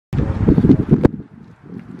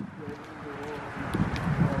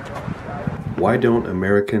Why don't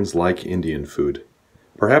Americans like Indian food?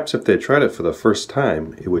 Perhaps if they tried it for the first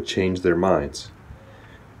time, it would change their minds.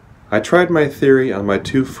 I tried my theory on my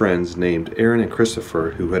two friends named Aaron and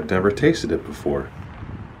Christopher who had never tasted it before.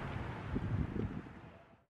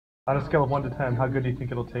 On a scale of 1 to 10, how good do you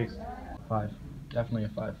think it'll taste? 5. Definitely a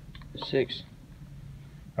 5. 6.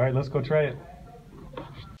 Alright, let's go try it.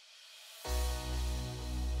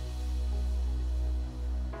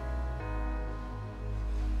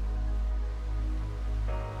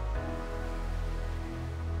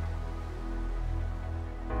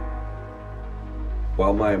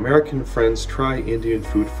 While my American friends try Indian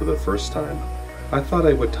food for the first time, I thought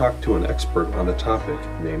I would talk to an expert on the topic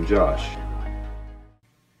named Josh.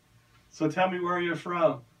 So tell me where you're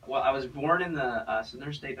from. Well, I was born in the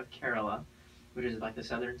southern state of Kerala, which is like the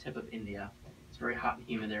southern tip of India. It's very hot and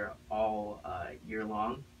humid there all year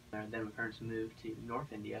long. And then my parents moved to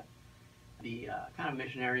North India. The kind of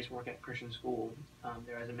missionaries work at Christian school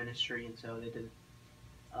there as a ministry, and so they did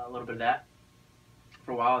a little bit of that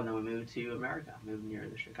for a while, and then we moved to America, moved near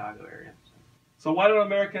the Chicago area. So why don't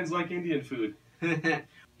Americans like Indian food?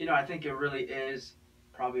 You know, I think it really is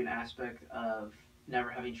probably an aspect of never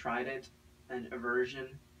having tried it, an aversion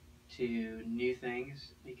to new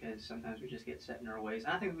things, because sometimes we just get set in our ways.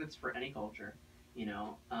 And I think that's for any culture, you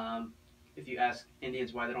know. If you ask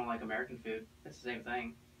Indians why they don't like American food, it's the same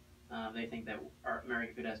thing. They think that our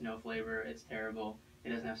American food has no flavor, it's terrible, it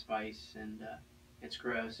doesn't have spice, and it's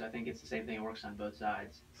gross. I think it's the same thing, it works on both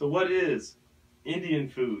sides. So what is Indian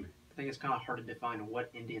food? I think it's kind of hard to define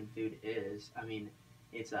what Indian food is. I mean,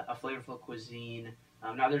 it's a flavorful cuisine.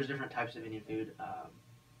 Now, there's different types of Indian food.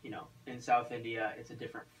 You know, in South India, it's a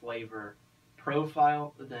different flavor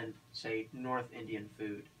profile than, say, North Indian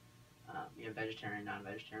food. You have vegetarian,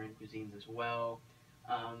 non-vegetarian cuisines as well.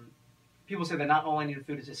 People say that not all Indian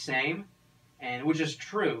food is the same, and which is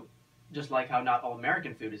true, just like how not all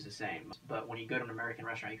American food is the same. But when you go to an American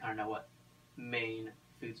restaurant, you kind of know what main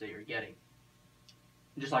foods that you're getting.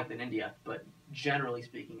 Just like in India, but generally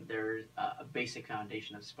speaking, there's a basic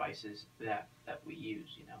foundation of spices that we use,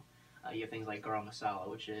 you know. You have things like garam masala,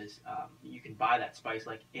 which is, you can buy that spice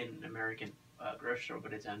like in an American grocery store,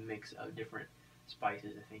 but it's a mix of different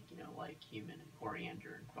spices, I think, you know, like cumin and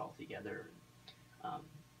coriander, and put all together and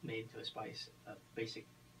made into a spice, a basic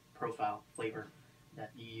profile flavor that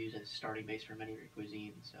you use as starting base for many of your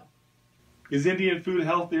cuisines. So, Is Indian food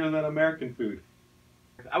healthier than American food?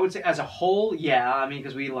 I would say as a whole, yeah. I mean,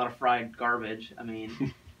 because we eat a lot of fried garbage. I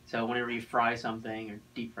mean, so whenever you fry something or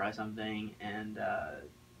deep fry something, and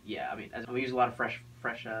yeah, I mean, we use a lot of fresh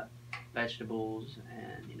vegetables,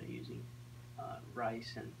 and you know, using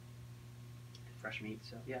rice and fresh meat.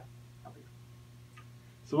 So yeah, healthy.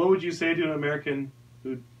 So what would you say to an American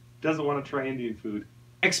who doesn't want to try Indian food?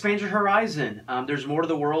 Expand your horizon. There's more to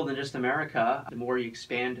the world than just America. The more you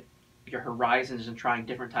expand your horizons and trying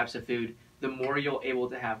different types of food, the more you'll able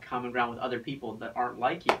to have common ground with other people that aren't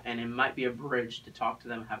like you. And it might be a bridge to talk to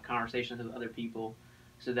them, have conversations with other people,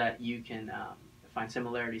 so that you can find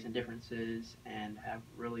similarities and differences and have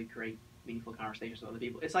really great, meaningful conversations with other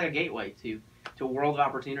people. It's like a gateway to a world of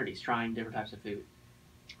opportunities, trying different types of food.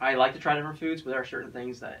 I like to try different foods, but there are certain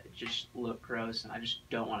things that just look gross, and I just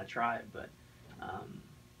don't want to try it. But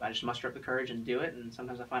I just muster up the courage and do it, and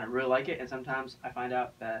sometimes I find I really like it, and sometimes I find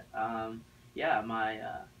out that, yeah,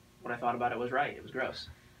 what I thought about it was right. It was gross.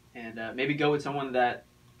 And maybe go with someone that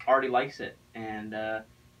already likes it and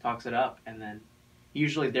talks it up. And then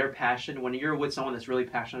usually their passion, when you're with someone that's really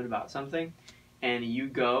passionate about something and you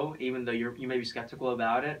go, even though you may be skeptical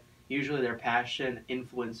about it, usually their passion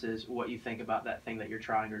influences what you think about that thing that you're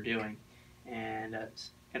trying or doing. And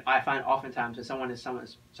I find oftentimes that someone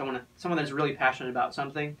that's really passionate about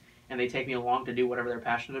something and they take me along to do whatever they're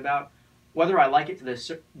passionate about, whether I like it to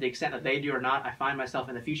the extent that they do or not, I find myself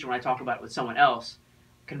in the future when I talk about it with someone else,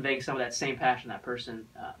 conveying some of that same passion that person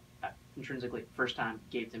intrinsically first time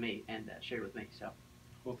gave to me and shared with me. So,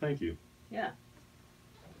 well, thank you. Yeah,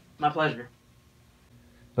 my pleasure.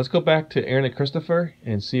 Let's go back to Aaron and Christopher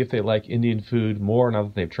and see if they like Indian food more now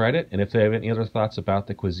that they've tried it, and if they have any other thoughts about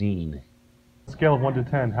the cuisine. Scale of 1 to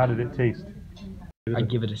 10, how did it taste? I'd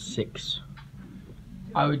give it a 6.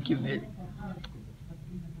 I would give it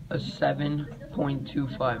a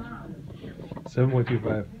 7.25.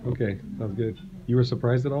 7.25. Okay, sounds good. You were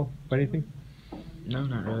surprised at all by anything? No,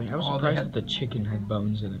 not really. I was surprised that the chicken had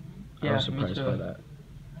bones in it. Yeah, I was surprised me too. by that.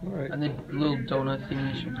 All right. And the little donut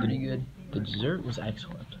thingies were pretty good. The dessert was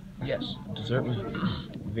excellent. Yes. The dessert was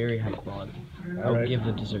very high quality. I would give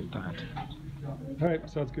the dessert that. All right,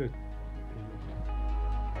 sounds good.